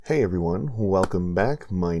Hey everyone, welcome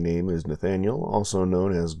back. My name is Nathaniel, also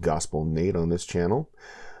known as Gospel Nate on this channel.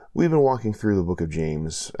 We've been walking through the book of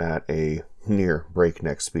James at a near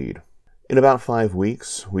breakneck speed. In about 5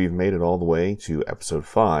 weeks, we've made it all the way to episode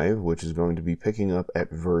 5, which is going to be picking up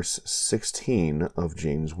at verse 16 of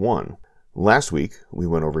James 1. Last week, we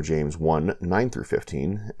went over James 1, 9 through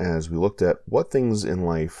 15, as we looked at what things in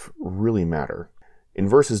life really matter. In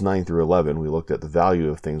verses 9 through 11, we looked at the value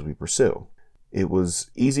of things we pursue. It was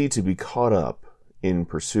easy to be caught up in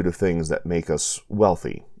pursuit of things that make us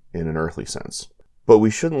wealthy in an earthly sense. But we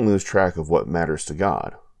shouldn't lose track of what matters to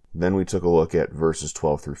God. Then we took a look at verses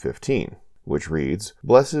 12 through 15, which reads,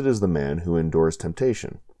 "Blessed is the man who endures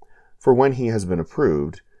temptation, for when he has been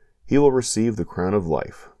approved, he will receive the crown of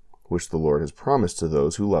life, which the Lord has promised to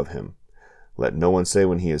those who love him. Let no one say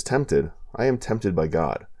when he is tempted, I am tempted by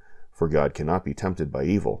God, for God cannot be tempted by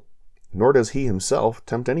evil, nor does he himself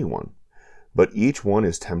tempt anyone. But each one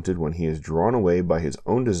is tempted when he is drawn away by his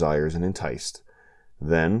own desires and enticed.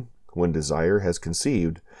 Then, when desire has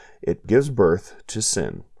conceived, it gives birth to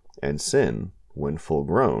sin, and sin, when full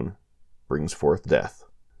grown, brings forth death."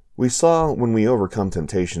 We saw when we overcome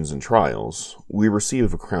temptations and trials, we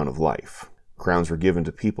receive a crown of life. Crowns were given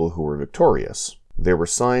to people who were victorious. They were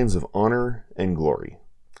signs of honor and glory.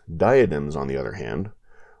 Diadems, on the other hand,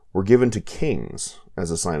 were given to kings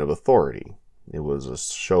as a sign of authority. It was a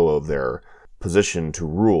show of their position to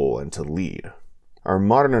rule and to lead. Our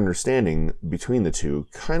modern understanding between the two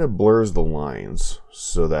kind of blurs the lines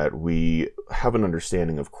so that we have an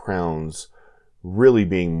understanding of crowns really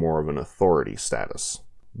being more of an authority status.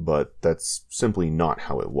 But that's simply not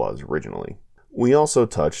how it was originally. We also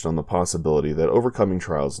touched on the possibility that overcoming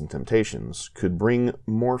trials and temptations could bring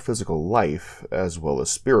more physical life as well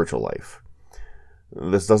as spiritual life.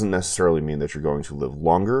 This doesn't necessarily mean that you're going to live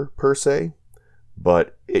longer per se,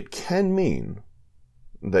 but it can mean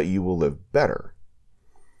that you will live better.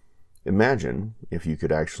 Imagine if you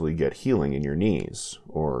could actually get healing in your knees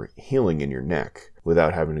or healing in your neck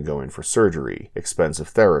without having to go in for surgery,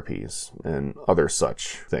 expensive therapies, and other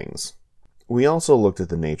such things. We also looked at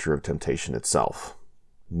the nature of temptation itself.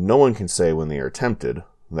 No one can say when they are tempted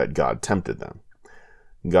that God tempted them.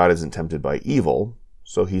 God isn't tempted by evil,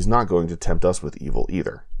 so he's not going to tempt us with evil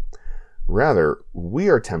either. Rather, we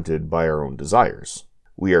are tempted by our own desires.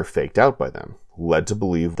 We are faked out by them, led to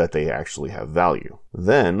believe that they actually have value.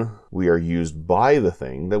 Then, we are used by the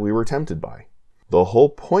thing that we were tempted by. The whole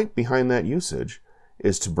point behind that usage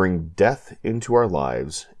is to bring death into our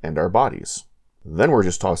lives and our bodies. Then we're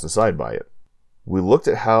just tossed aside by it. We looked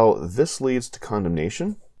at how this leads to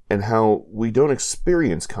condemnation, and how we don't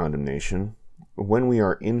experience condemnation when we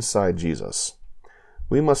are inside Jesus.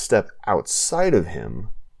 We must step outside of him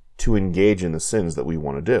to engage in the sins that we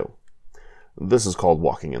want to do. This is called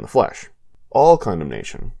walking in the flesh. All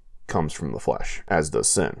condemnation comes from the flesh, as does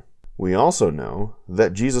sin. We also know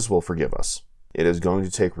that Jesus will forgive us. It is going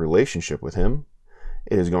to take relationship with him.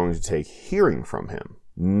 It is going to take hearing from him.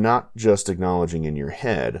 Not just acknowledging in your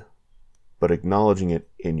head, but acknowledging it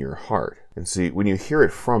in your heart. And see, when you hear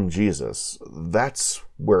it from Jesus, that's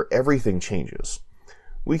where everything changes.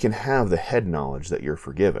 We can have the head knowledge that you're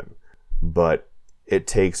forgiven, but it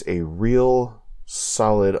takes a real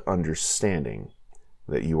solid understanding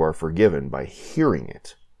that you are forgiven by hearing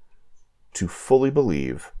it to fully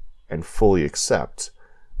believe and fully accept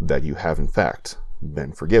that you have in fact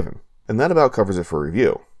been forgiven. And that about covers it for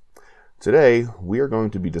review. Today, we are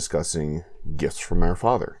going to be discussing gifts from our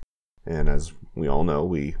Father. And as we all know,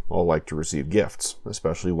 we all like to receive gifts,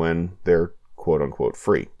 especially when they're quote-unquote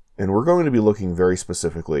free. And we're going to be looking very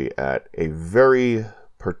specifically at a very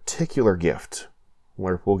particular gift.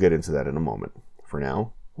 We'll get into that in a moment. For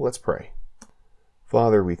now, let's pray.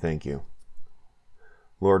 Father, we thank you.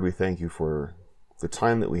 Lord, we thank you for the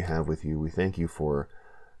time that we have with you. We thank you for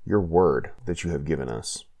your word that you have given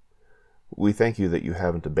us. We thank you that you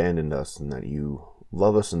haven't abandoned us and that you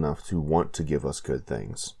love us enough to want to give us good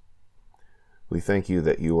things. We thank you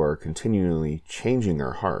that you are continually changing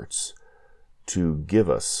our hearts to give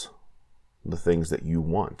us the things that you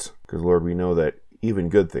want. Because, Lord, we know that even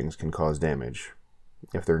good things can cause damage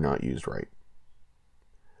if they're not used right.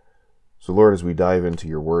 So, Lord, as we dive into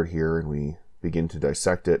your word here and we begin to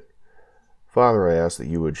dissect it, Father, I ask that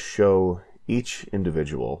you would show each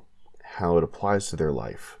individual how it applies to their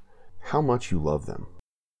life, how much you love them,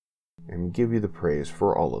 and give you the praise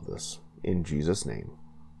for all of this. In Jesus' name,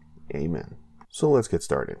 amen. So let's get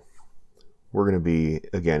started. We're going to be,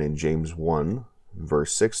 again, in James 1,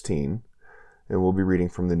 verse 16, and we'll be reading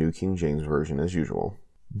from the New King James Version as usual.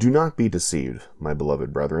 "Do not be deceived, my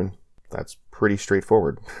beloved brethren." That's pretty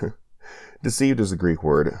straightforward. Deceived is the Greek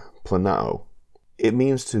word planao. It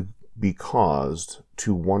means to be caused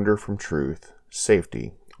to wander from truth,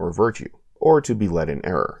 safety, or virtue, or to be led in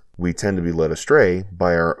error. We tend to be led astray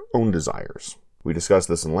by our own desires. We discussed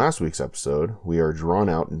this in last week's episode. We are drawn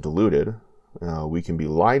out and deluded. We can be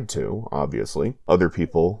lied to, obviously. Other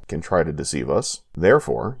people can try to deceive us.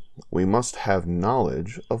 Therefore, we must have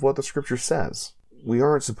knowledge of what the Scripture says. We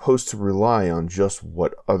aren't supposed to rely on just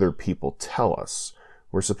what other people tell us.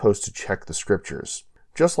 We're supposed to check the Scriptures,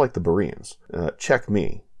 just like the Bereans. Check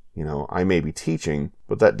me. I may be teaching,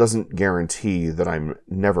 but that doesn't guarantee that I'm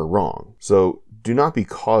never wrong. So do not be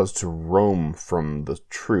caused to roam from the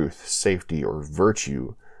truth, safety, or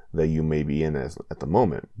virtue that you may be in at the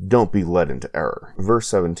moment. Don't be led into error. Verse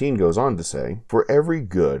 17 goes on to say, "For every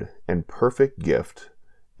good and perfect gift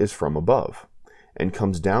is from above, and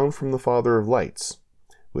comes down from the Father of lights,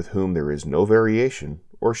 with whom there is no variation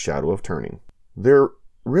or shadow of turning." There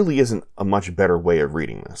really isn't a much better way of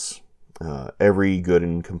reading this. Every good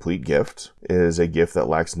and complete gift is a gift that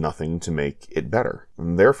lacks nothing to make it better.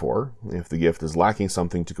 And therefore, if the gift is lacking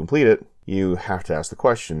something to complete it, you have to ask the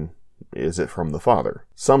question, is it from the Father?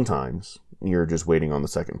 Sometimes you're just waiting on the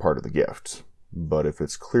second part of the gift. But if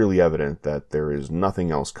it's clearly evident that there is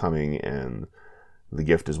nothing else coming and the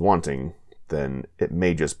gift is wanting, then it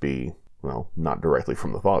may just be, not directly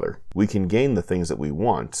from the Father. We can gain the things that we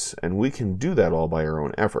want, and we can do that all by our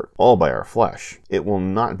own effort, all by our flesh. It will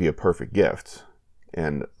not be a perfect gift,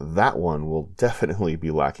 and that one will definitely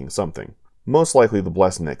be lacking something. Most likely the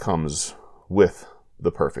blessing that comes with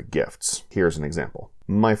the perfect gifts. Here's an example.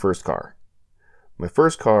 My first car. My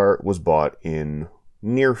first car was bought in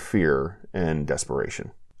near fear and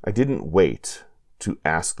desperation. I didn't wait to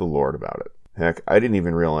ask the Lord about it. Heck, I didn't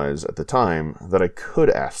even realize at the time that I could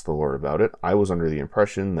ask the Lord about it. I was under the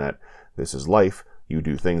impression that this is life. You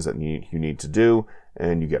do things that you need to do,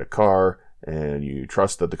 and you get a car, and you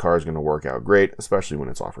trust that the car is going to work out great, especially when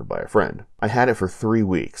it's offered by a friend. I had it for 3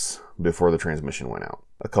 weeks before the transmission went out.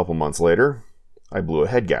 A couple months later, I blew a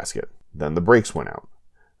head gasket. Then the brakes went out.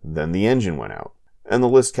 Then the engine went out. And the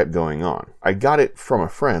list kept going on. I got it from a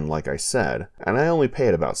friend, like I said, and I only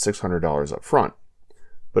paid about $600 up front.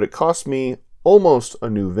 But it cost me almost a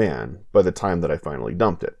new van by the time that I finally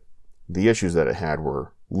dumped it. The issues that it had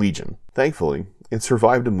were legion. Thankfully, it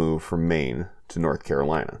survived a move from Maine to North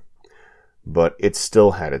Carolina. But it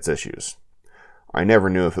still had its issues. I never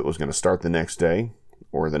knew if it was going to start the next day,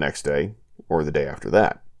 or the next day, or the day after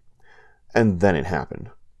that. And then it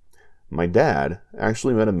happened. My dad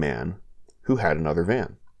actually met a man who had another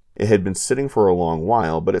van. It had been sitting for a long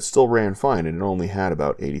while, but it still ran fine, and it only had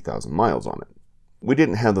about 80,000 miles on it. We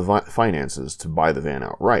didn't have the finances to buy the van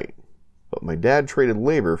outright, but my dad traded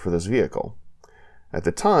labor for this vehicle. At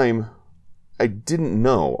the time, I didn't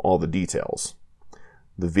know all the details.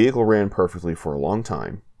 The vehicle ran perfectly for a long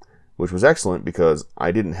time, which was excellent because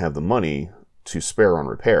I didn't have the money to spare on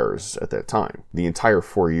repairs at that time. The entire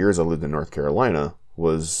 4 years I lived in North Carolina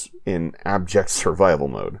was in abject survival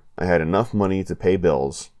mode. I had enough money to pay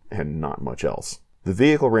bills and not much else. The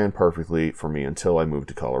vehicle ran perfectly for me until I moved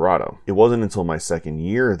to Colorado. It wasn't until my second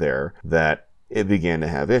year there that it began to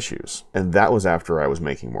have issues, and that was after I was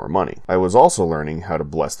making more money. I was also learning how to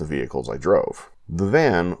bless the vehicles I drove. The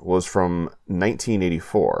van was from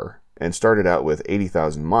 1984 and started out with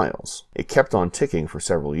 80,000 miles. It kept on ticking for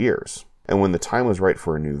several years. And when the time was right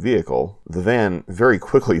for a new vehicle, the van very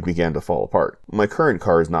quickly began to fall apart. My current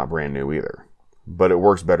car is not brand new either, but it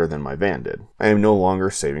works better than my van did. I am no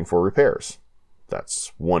longer saving for repairs.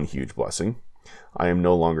 That's one huge blessing. I am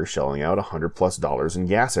no longer shelling out $100+ in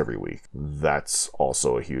gas every week. That's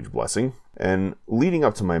also a huge blessing. And leading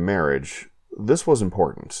up to my marriage, this was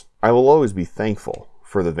important. I will always be thankful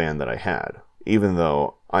for the van that I had, even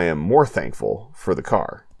though I am more thankful for the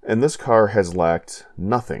car. And this car has lacked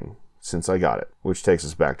nothing since I got it, which takes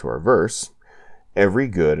us back to our verse. Every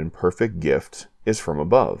good and perfect gift is from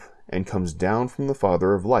above, and comes down from the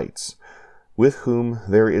Father of lights, with whom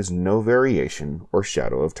there is no variation or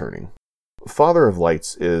shadow of turning. Father of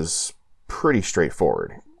lights is pretty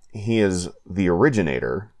straightforward. He is the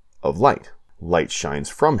originator of light. Light shines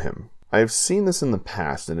from him. I've seen this in the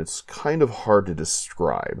past, and it's kind of hard to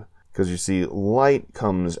describe. Because you see, light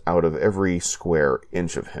comes out of every square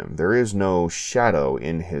inch of him. There is no shadow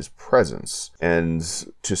in his presence. And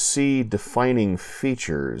to see defining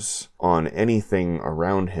features on anything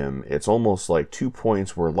around him, it's almost like 2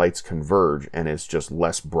 points where lights converge and it's just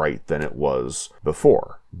less bright than it was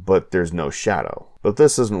before. But there's no shadow. But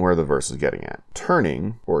this isn't where the verse is getting at.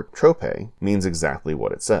 Turning, or trope, means exactly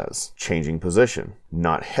what it says. Changing position,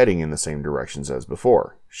 not heading in the same directions as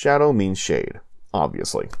before. Shadow means shade,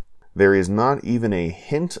 obviously. There is not even a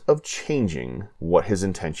hint of changing what his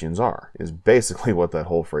intentions are, is basically what that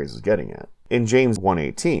whole phrase is getting at. In James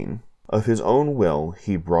 1:18, of his own will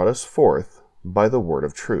he brought us forth by the word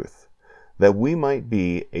of truth, that we might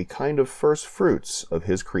be a kind of first fruits of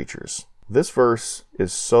his creatures. This verse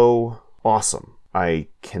is so awesome. I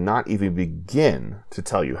cannot even begin to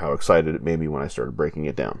tell you how excited it made me when I started breaking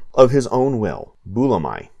it down. Of his own will,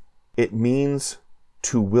 bulamai. It means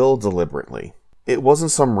to will deliberately. It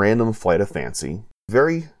wasn't some random flight of fancy.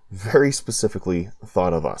 Very, very specifically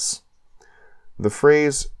thought of us. The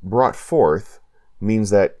phrase brought forth means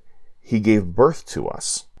that he gave birth to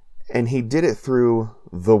us, and he did it through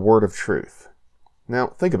the word of truth. Now,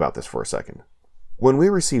 think about this for a second. When we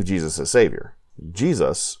receive Jesus as Savior,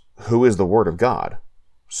 Jesus, who is the Word of God,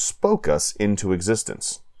 spoke us into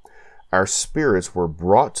existence. Our spirits were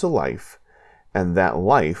brought to life, and that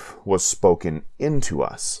life was spoken into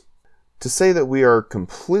us. To say that we are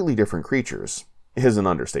completely different creatures is an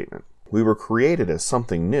understatement. We were created as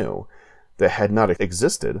something new that had not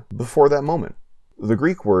existed before that moment. The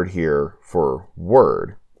Greek word here for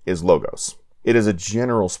word is logos. It is a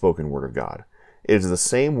general spoken word of God. It is the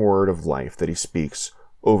same word of life that he speaks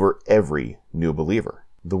over every new believer.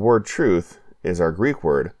 The word truth is our Greek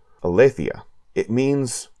word aletheia. It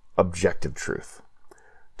means objective truth.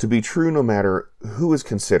 To be true no matter who is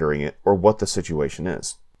considering it or what the situation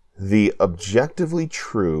is. The objectively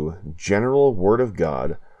true general word of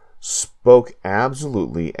God spoke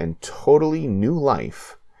absolutely and totally new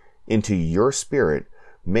life into your spirit,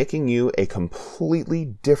 making you a completely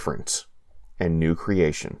different and new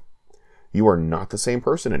creation. You are not the same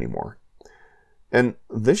person anymore. And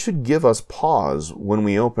this should give us pause when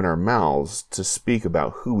we open our mouths to speak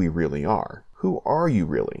about who we really are. Who are you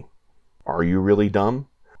really? Are you really dumb?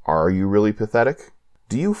 Are you really pathetic?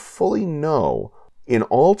 Do you fully know, in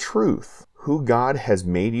all truth, who God has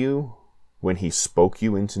made you when he spoke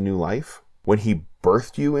you into new life? When he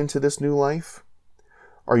birthed you into this new life?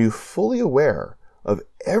 Are you fully aware of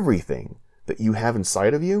everything that you have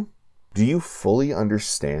inside of you? Do you fully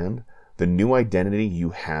understand the new identity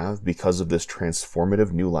you have because of this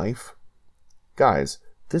transformative new life? Guys,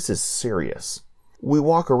 this is serious. We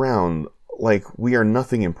walk around like we are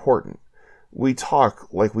nothing important. We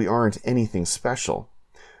talk like we aren't anything special.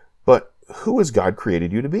 But who has God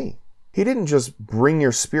created you to be? He didn't just bring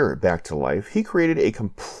your spirit back to life. He created a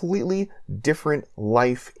completely different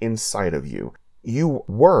life inside of you. You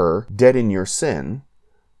were dead in your sin.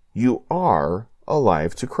 You are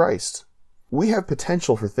alive to Christ. We have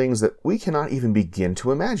potential for things that we cannot even begin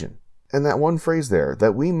to imagine. And that one phrase there,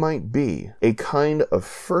 that we might be a kind of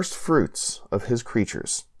first fruits of his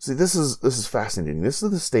creatures. See, this is fascinating. This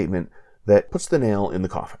is the statement that puts the nail in the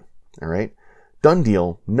coffin. All right? Done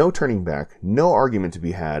deal, no turning back, no argument to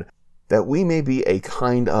be had, that we may be a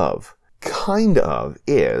kind of. Kind of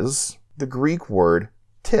is the Greek word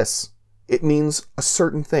tis. It means a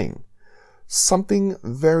certain thing. Something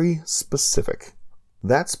very specific.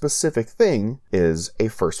 That specific thing is a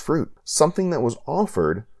first fruit, something that was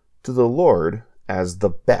offered to the Lord as the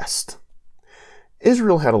best.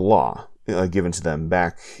 Israel had a law given to them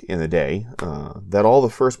back in the day that all the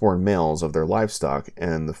firstborn males of their livestock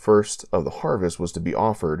and the first of the harvest was to be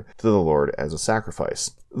offered to the Lord as a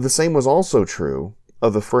sacrifice. The same was also true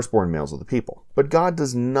of the firstborn males of the people. But God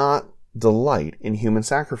does not delight in human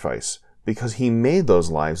sacrifice because he made those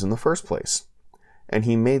lives in the first place, and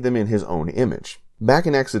he made them in his own image. Back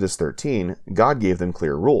in Exodus 13, God gave them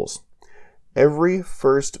clear rules. Every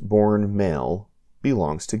firstborn male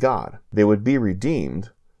belongs to God. They would be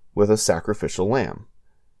redeemed with a sacrificial lamb.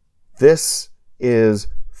 This is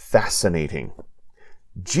fascinating.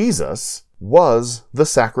 Jesus was the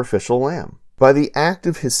sacrificial lamb. By the act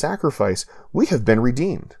of his sacrifice, we have been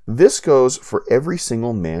redeemed. This goes for every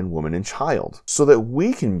single man, woman, and child, so that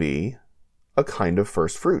we can be a kind of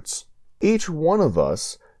first fruits. Each one of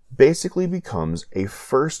us basically becomes a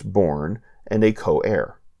firstborn and a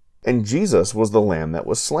co-heir. And Jesus was the lamb that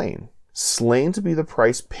was slain to be the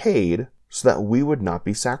price paid so that we would not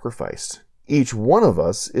be sacrificed. Each one of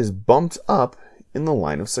us is bumped up in the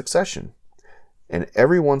line of succession. And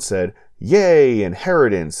everyone said, "Yay,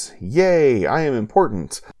 inheritance! Yay, I am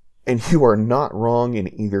important!" And you are not wrong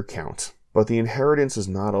in either count. But the inheritance is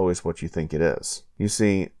not always what you think it is. You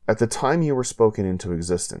see, at the time you were spoken into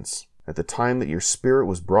existence, at the time that your spirit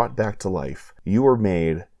was brought back to life, you were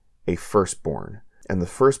made a firstborn. And the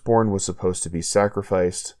firstborn was supposed to be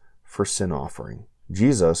sacrificed for sin offering.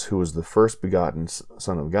 Jesus, who was the first begotten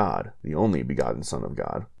Son of God, the only begotten Son of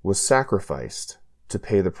God, was sacrificed to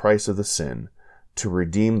pay the price of the sin, to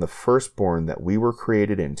redeem the firstborn that we were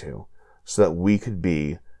created into, so that we could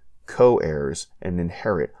be co-heirs and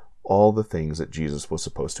inherit all the things that Jesus was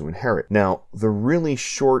supposed to inherit. Now, the really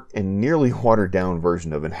short and nearly watered down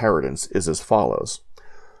version of inheritance is as follows: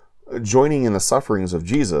 joining in the sufferings of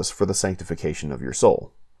Jesus for the sanctification of your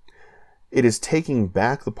soul. It is taking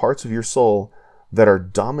back the parts of your soul that are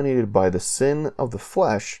dominated by the sin of the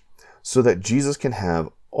flesh so that Jesus can have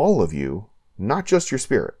all of you, not just your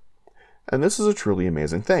spirit. And this is a truly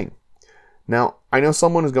amazing thing. Now, I know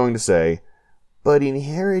someone is going to say, but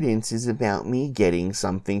inheritance is about me getting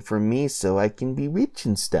something for me so I can be rich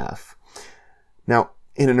and stuff. Now,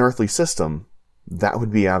 in an earthly system, that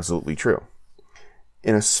would be absolutely true.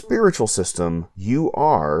 In a spiritual system, you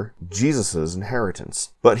are Jesus'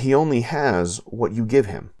 inheritance, but he only has what you give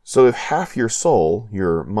him. So if half your soul,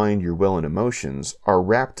 your mind, your will, and emotions are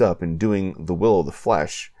wrapped up in doing the will of the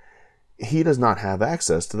flesh, he does not have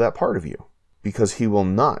access to that part of you, because he will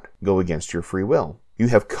not go against your free will. You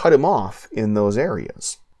have cut him off in those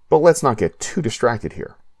areas. But let's not get too distracted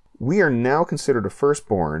here. We are now considered a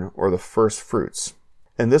firstborn, or the first fruits,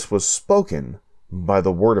 and this was spoken by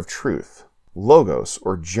the word of truth, logos,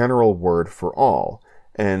 or general word for all,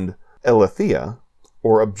 and aletheia,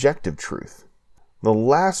 or objective truth. The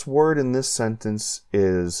last word in this sentence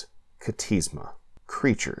is katisma,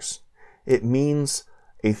 creatures. It means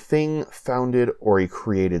a thing founded or a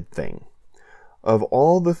created thing. Of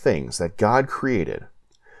all the things that God created,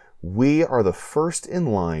 we are the first in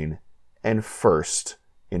line and first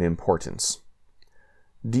in importance.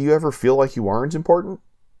 Do you ever feel like you aren't important?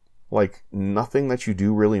 Like nothing that you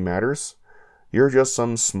do really matters? You're just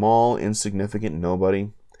some small, insignificant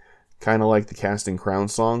nobody? Kind of like the Casting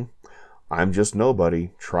Crowns song? I'm just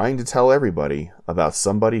nobody, trying to tell everybody about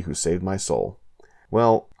somebody who saved my soul.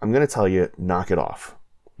 Well, I'm going to tell you, knock it off,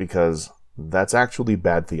 because that's actually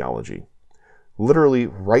bad theology. Literally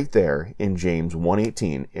right there in James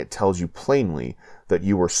 1:18, it tells you plainly that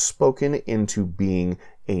you were spoken into being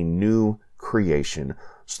a new creation,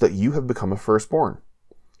 so that you have become a firstborn.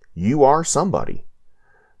 You are somebody.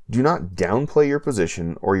 Do not downplay your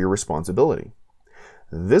position or your responsibility.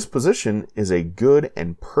 This position is a good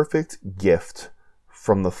and perfect gift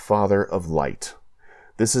from the Father of light.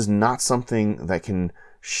 This is not something that can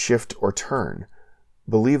shift or turn.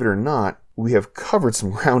 Believe it or not, we have covered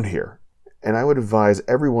some ground here. And I would advise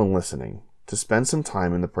everyone listening to spend some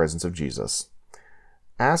time in the presence of Jesus.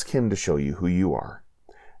 Ask him to show you who you are.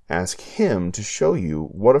 Ask him to show you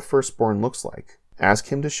what a firstborn looks like. Ask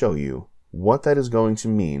him to show you what that is going to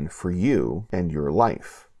mean for you and your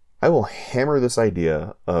life. I will hammer this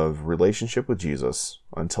idea of relationship with Jesus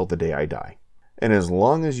until the day I die. And as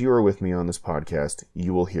long as you are with me on this podcast,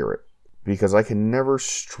 you will hear it. Because I can never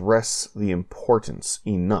stress the importance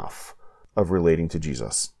enough of relating to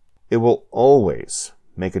Jesus. It will always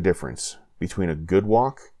make a difference between a good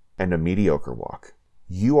walk and a mediocre walk.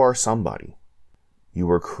 You are somebody. You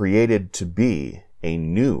were created to be a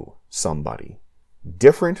new somebody,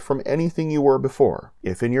 different from anything you were before.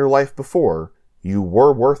 If in your life before, you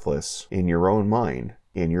were worthless in your own mind,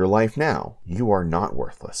 in your life now, you are not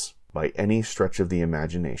worthless by any stretch of the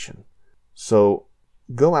imagination. So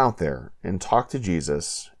go out there and talk to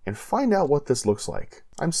Jesus and find out what this looks like.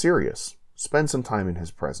 I'm serious. Spend some time in his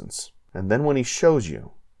presence. And then when he shows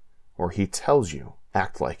you, or he tells you,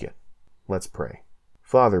 act like it. Let's pray.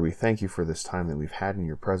 Father, we thank you for this time that we've had in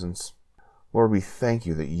your presence. Lord, we thank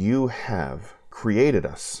you that you have created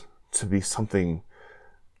us to be something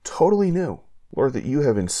totally new. Lord, that you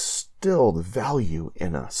have instilled value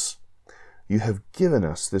in us. You have given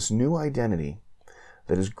us this new identity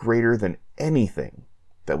that is greater than anything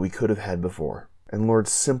that we could have had before. And Lord,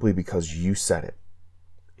 simply because you said it,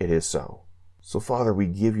 it is so. So, Father, we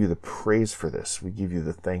give you the praise for this. We give you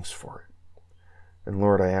the thanks for it. And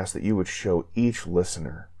Lord, I ask that you would show each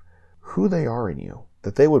listener who they are in you,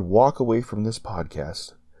 that they would walk away from this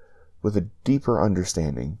podcast with a deeper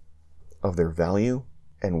understanding of their value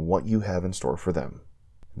and what you have in store for them.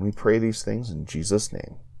 And we pray these things in Jesus'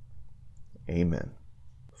 name. Amen.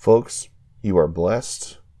 Folks, you are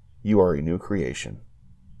blessed. You are a new creation.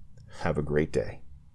 Have a great day.